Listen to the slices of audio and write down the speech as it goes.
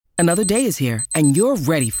Another day is here, and you're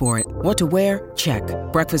ready for it. What to wear? Check.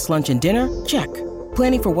 Breakfast, lunch, and dinner? Check.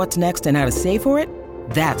 Planning for what's next and how to save for it?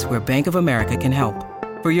 That's where Bank of America can help.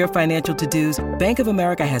 For your financial to-dos, Bank of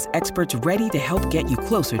America has experts ready to help get you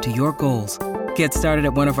closer to your goals. Get started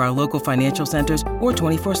at one of our local financial centers or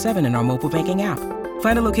 24/7 in our mobile banking app.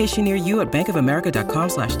 Find a location near you at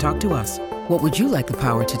bankofamerica.com/talktous. What would you like the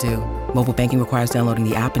power to do? Mobile banking requires downloading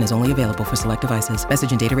the app and is only available for select devices.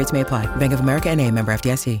 Message and data rates may apply. Bank of America N.A., member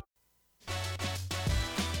FDIC.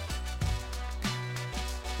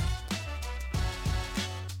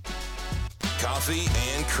 Coffee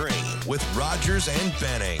and Cream with Rogers and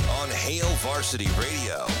Benning on Hail Varsity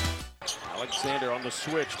Radio. Alexander on the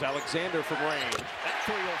switch to Alexander from range. That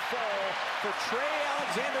three will fall for Trey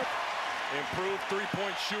Alexander. Improved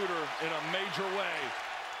three-point shooter in a major way.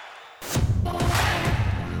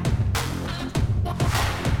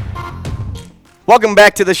 Welcome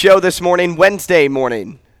back to the show this morning, Wednesday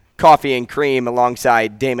morning. Coffee and Cream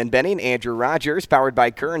alongside Damon Benning, Andrew Rogers, powered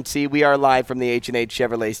by Currency. We are live from the H&H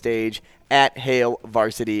Chevrolet stage at Hail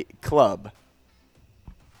Varsity Club.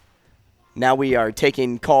 Now we are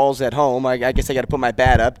taking calls at home. I guess I got to put my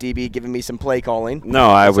bat up. DB giving me some play calling.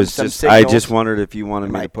 No, I just wondered if you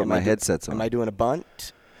wanted me to put my headsets on. Am I doing a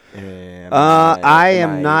bunt? I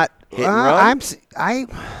am not. Hit and run?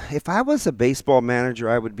 If I was a baseball manager,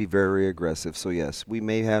 I would be very aggressive. So yes, we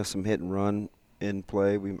may have some hit and run in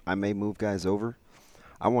play. I may move guys over.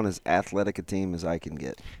 I want as athletic a team as I can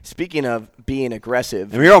get. Speaking of being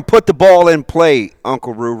aggressive. And we're going to put the ball in play,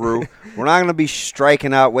 Uncle Ruru. We're not going to be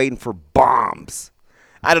striking out waiting for bombs.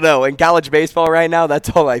 I don't know. In college baseball right now,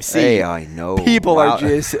 that's all I've seen. Hey, I know. People are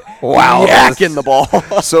just yakking the ball.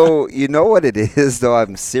 So you know what it is, though?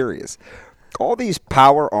 I'm serious. All these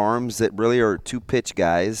power arms that really are two-pitch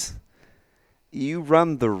guys, you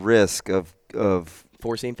run the risk of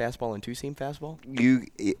four-seam fastball and two-seam fastball?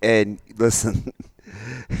 Listen,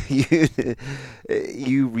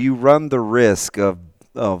 you run the risk of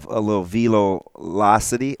a little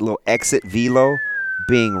velocity, a little exit velo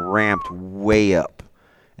being ramped way up.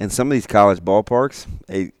 And some of these college ballparks,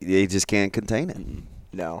 they just can't contain it.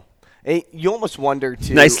 No. You almost wonder,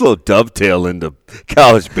 too. Nice little dovetail into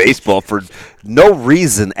college baseball for no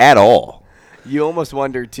reason at all. You almost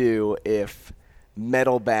wonder, too, if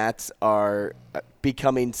metal bats are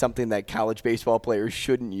becoming something that college baseball players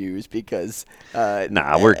shouldn't use because we're good.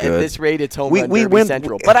 At this rate, it's home run we derby went,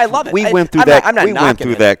 central. But I love it. We went through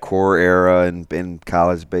that core era in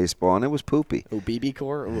college baseball, and it was poopy. Oh, BB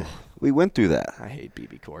core? Ooh. We went through that. I hate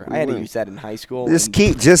BB core. I had to use that in high school. Just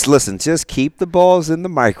keep the balls in the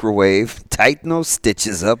microwave, tighten those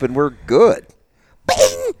stitches up, and we're good.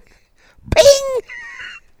 Bing! Bing!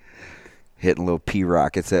 Hitting little P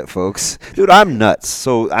rockets at folks, dude. I'm nuts.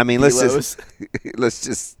 So I mean, let's just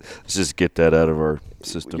get that out of our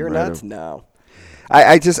system. You're nuts? No.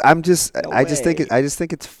 I just think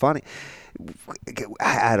it's funny.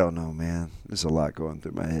 I don't know, man. There's a lot going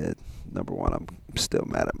through my head. Number one, I'm still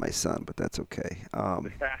mad at my son, but that's okay.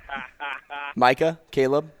 Micah,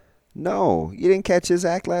 Caleb. No, you didn't catch his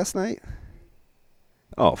act last night.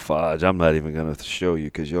 Oh, fudge. I'm not even going to show you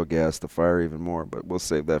because you'll gas the fire even more, but we'll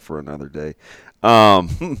save that for another day. Oh,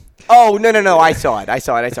 no. I saw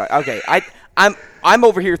it. Okay. I'm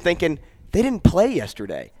over here thinking they didn't play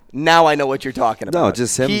yesterday. Now I know what you're talking about. No,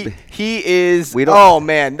 just him. He is. Oh,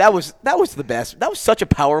 man. That was the best. That was such a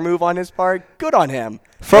power move on his part. Good on him.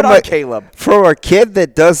 Good on Caleb. For a kid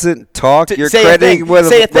that doesn't talk, you're crediting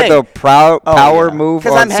with a power move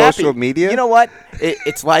on social media? You know what?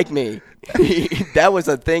 It's like me. That was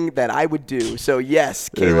a thing that I would do. So, yes,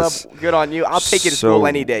 Caleb, good on you. I'll take you to school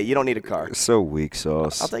any day. You don't need a car. So weak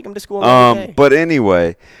sauce. I'll take him to school any day. But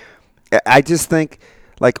anyway, I just think,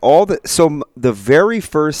 the very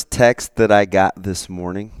first text that I got this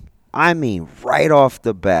morning, I mean, right off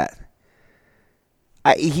the bat,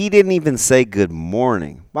 he didn't even say good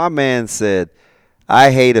morning. My man said,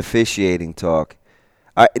 I hate officiating talk.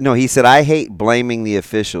 He said, I hate blaming the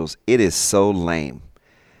officials. It is so lame.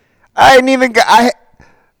 I hadn't even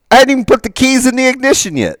put the keys in the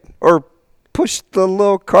ignition yet or pushed the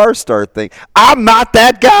little car start thing. I'm not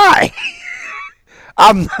that guy.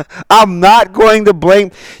 I'm not going to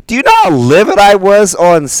blame. Do you know how livid I was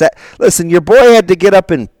on set? Listen, your boy had to get up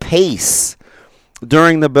and pace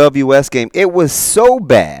during the Bellevue West game. It was so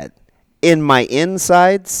bad in my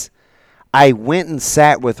insides, I went and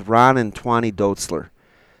sat with Ron and Twani Dotzler.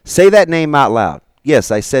 Say that name out loud.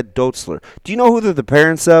 Yes, I said Dotzler. Do you know who they're the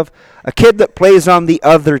parents of? A kid that plays on the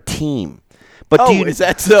other team. Is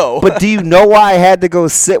that so? But do you know why I had to go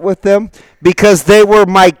sit with them? Because they were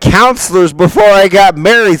my counselors before I got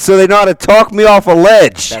married, so they know how to talk me off a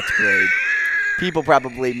ledge. That's great. People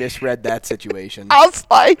probably misread that situation. I was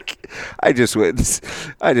like, I just went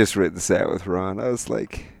and sat with Ron. I was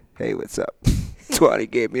like, hey, what's up? Twani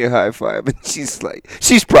gave me a high five, and she's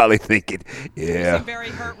probably thinking, yeah. She's very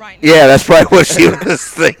hurt right now. Yeah, that's probably what she was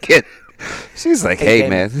thinking. She's like, hey, Damon,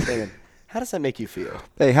 man. Damon, how does that make you feel?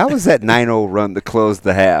 Hey, how was that 9-0 run to close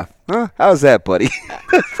the half? Huh? How's that, buddy?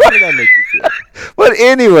 How did that make you feel? But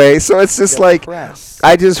anyway, so it's just like,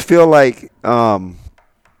 I just feel like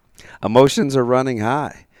emotions are running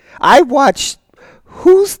high. I watched,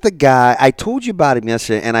 who's the guy? I told you about him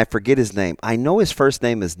yesterday, and I forget his name. I know his first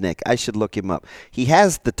name is Nick. I should look him up. He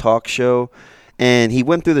has the talk show, and he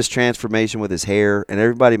went through this transformation with his hair, and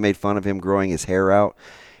everybody made fun of him growing his hair out.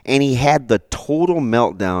 And he had the total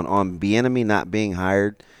meltdown on Bieniemy not being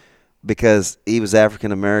hired because he was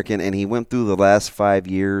African American, and he went through the last 5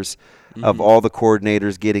 years of all the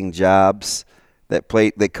coordinators getting jobs that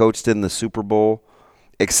coached in the Super Bowl,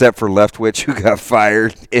 except for Leftwich, who got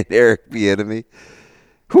fired, and Eric Bieniemy.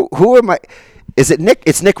 Who am I? Is it Nick?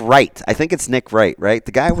 It's Nick Wright. I think it's Nick Wright, right?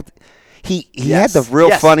 The guy with he had the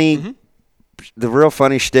real funny, the real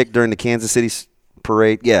funny shtick during the Kansas City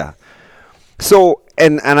parade. Yeah. So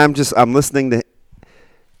and I'm listening to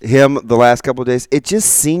him the last couple of days. It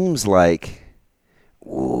just seems like,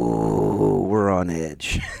 ooh, we're on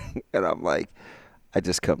edge, and I'm like, I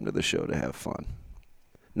just come to the show to have fun.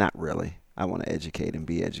 Not really. I want to educate and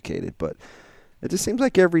be educated, but it just seems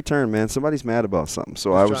like every turn, man, somebody's mad about something.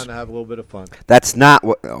 So I was trying to have a little bit of fun. That's not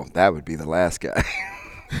what. Oh, that would be the last guy.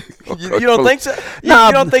 You don't think so? You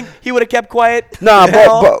don't think he would have kept quiet? No,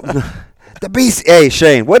 but the BC. Hey,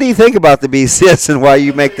 Shane, what do you think about the BCS and why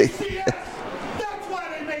you make the? That's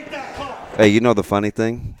why they made that call. Hey, you know the funny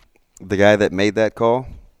thing? The guy that made that call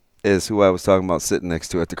is who I was talking about sitting next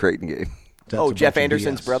to at the Creighton game. That's Jeff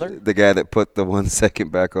Anderson's brother? The guy that put the 1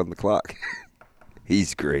 second back on the clock.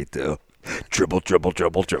 He's great, though. Dribble. That's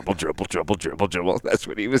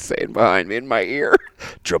what he was saying behind me in my ear.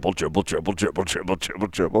 Dribble.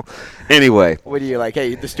 Anyway. What are you like?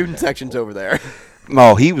 Hey, the student section's over there.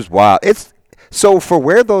 No, he was wild. So for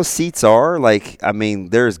where those seats are, like, I mean,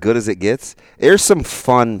 they're as good as it gets. There's some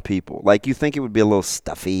fun people. Like, you think it would be a little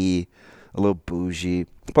stuffy, a little bougie.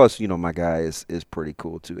 Plus, my guy is pretty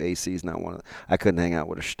cool, too. AC's not one of I couldn't hang out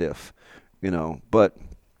with a stiff, But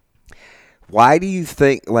why do you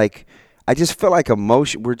think, like, I just feel like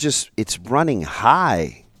emotion, it's running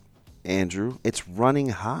high, Andrew. It's running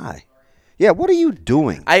high. Yeah, what are you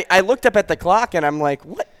doing? I looked up at the clock, and I'm like,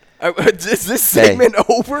 what? Is this segment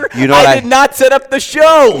over? I did not set up the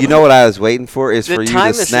show. You know what I was waiting for is for you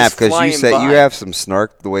to snap, because you said by. you have some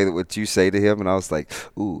snark the way that what you say to him, and I was like,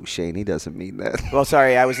 ooh, Shane, he doesn't mean that. Well,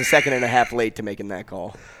 sorry, I was a second and a half late to making that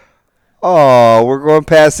call. Oh, we're going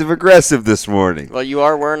passive-aggressive this morning. Well, you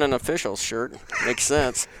are wearing an officials shirt. Makes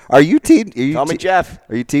sense. Are you team? Call me Jeff.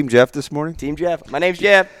 Are you Team Jeff this morning? Team Jeff. My name's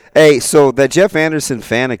Jeff. Hey, so that Jeff Anderson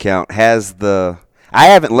fan account has the – I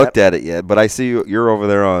haven't looked at it yet, but I see you're over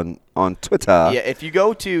there on Twitter. Yeah, if you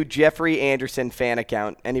go to Jeffrey Anderson fan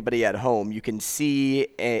account, anybody at home, you can see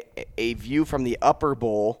a view from the upper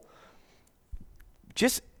bowl.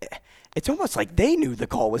 It's almost like they knew the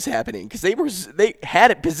call was happening because they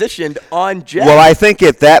had it positioned on Jeff. Well, I think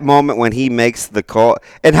at that moment when he makes the call,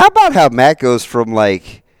 and how about how Matt goes from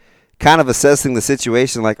like kind of assessing the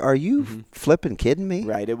situation, like, are you flipping kidding me?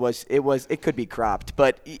 Right. It could be cropped,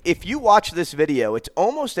 but if you watch this video, it's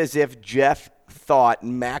almost as if Jeff thought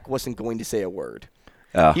Mac wasn't going to say a word.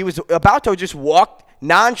 He was about to just walk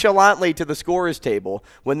nonchalantly to the scorer's table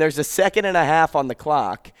when there's a second and a half on the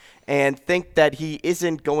clock and think that he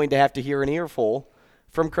isn't going to have to hear an earful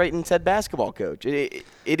from Creighton's head basketball coach. It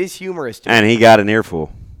is humorous to me. And he got an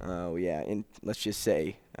earful. Oh, yeah. And let's just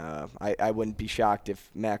say I wouldn't be shocked if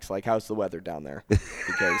Mac's like, how's the weather down there?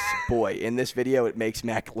 Because, boy, in this video, it makes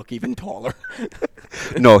Mac look even taller.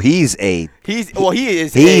 No, he's a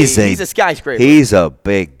skyscraper. He's a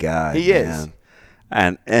big guy. He man. is.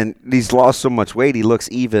 And he's lost so much weight, he looks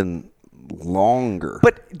even longer.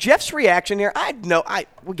 But Jeff's reaction here,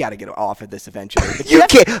 we got to get off of this eventually. You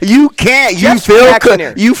can't. You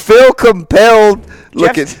feel compelled.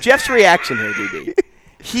 Jeff's reaction here, DB.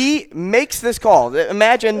 He makes this call.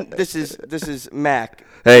 Imagine this is Mac.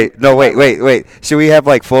 Hey, no, wait. Should we have,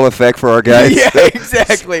 like, full effect for our guys? Yeah,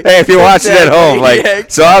 exactly. Hey, if you're watching at home,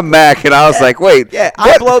 so I'm Mac, and I was like, wait. Yeah,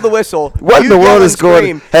 I blow the whistle. What in the world is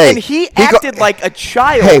going on? Hey, and he acted like a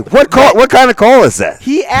child. Hey, what kind of call is that?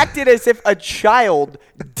 He acted as if a child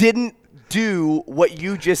didn't do what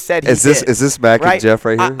you just said he did. Is this Mac and Jeff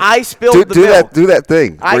right here? I spilled the milk. Do that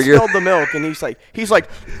thing. I spilled the milk, and he's like,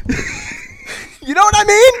 you know what I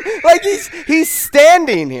mean? Like, he's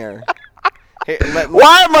standing here. Hey,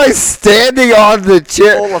 Why am I standing on the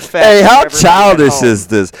chair? Full effect Hey, how for everybody childish at home. is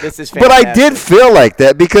this? This is But I did fantastic. feel like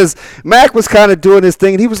that because Mac was kind of doing his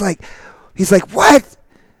thing, and he's like, what?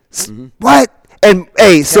 What? And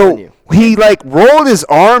hey, so telling you. he like rolled his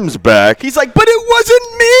arms back, He's like, but it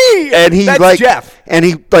wasn't me. and he That's like, Jeff. and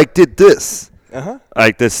he like did this. Uh-huh.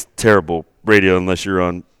 Like this terrible radio, unless you're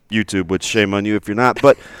on YouTube, which shame on you if you're not.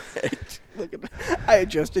 But Look at I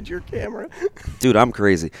adjusted your camera. dude, I'm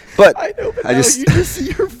crazy. But I know, but I now just you just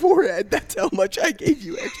see your forehead. That's how much I gave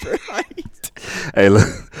you extra height. Hey,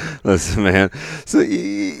 listen, man. So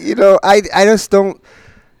you know, I just don't.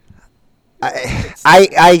 So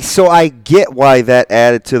I get why that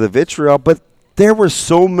added to the vitriol, but there were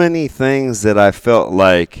so many things that I felt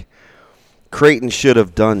like Creighton should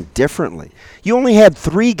have done differently. You only had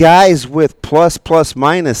 3 guys with plus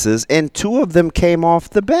minuses, and 2 of them came off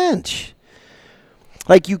the bench.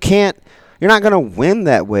 Like you're not going to win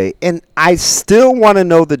that way. And I still want to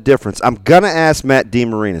know the difference. I'm going to ask Matt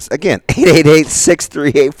DeMarinis. Again,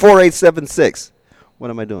 888-638-4876. What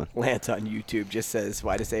am I doing? Lance on YouTube just says,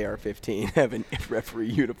 why does AR-15 have a referee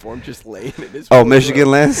uniform just laying in his Oh, photo? Michigan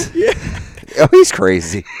Lance? Yeah. Oh, he's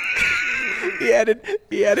crazy. He added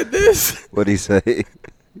this. What'd he say?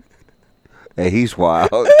 Hey, he's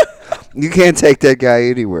wild. You can't take that guy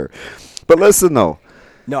anywhere. But listen, though.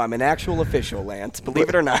 No, I'm an actual official, Lance. Believe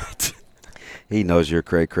it or not. He knows you're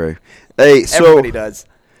cray-cray. Hey, so Everybody does.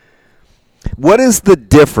 what is the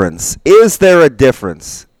difference? Is there a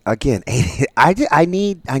difference? Again, I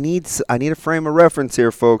need a frame of reference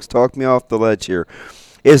here, folks. Talk me off the ledge here.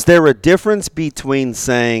 Is there a difference between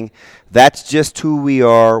saying that's just who we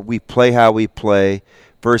are, we play how we play,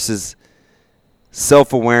 versus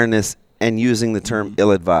self-awareness and using the term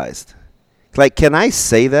ill-advised? Like, can I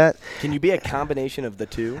say that? Can you be a combination of the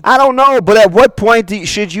two? I don't know, but at what point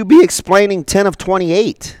should you be explaining 10 of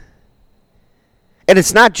 28? And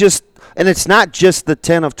it's not just the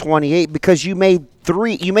 10 of 28 because you made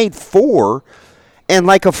 4 in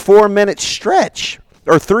like a 4-minute stretch,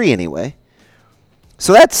 or 3 anyway.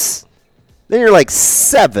 So then you're like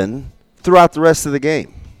 7 throughout the rest of the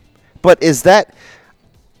game. But is that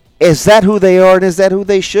who they are, and is that who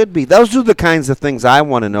they should be? Those are the kinds of things I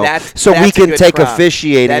want to know, so we can take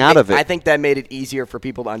officiating out of it. I think that made it easier for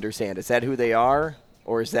people to understand. Is that who they are,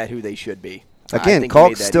 or is that who they should be? Again,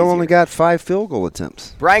 Kalk still only got 5 field goal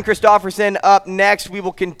attempts. Brian Christopherson up next. We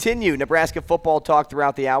will continue Nebraska football talk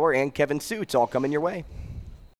throughout the hour, and Kevin Suits all coming your way.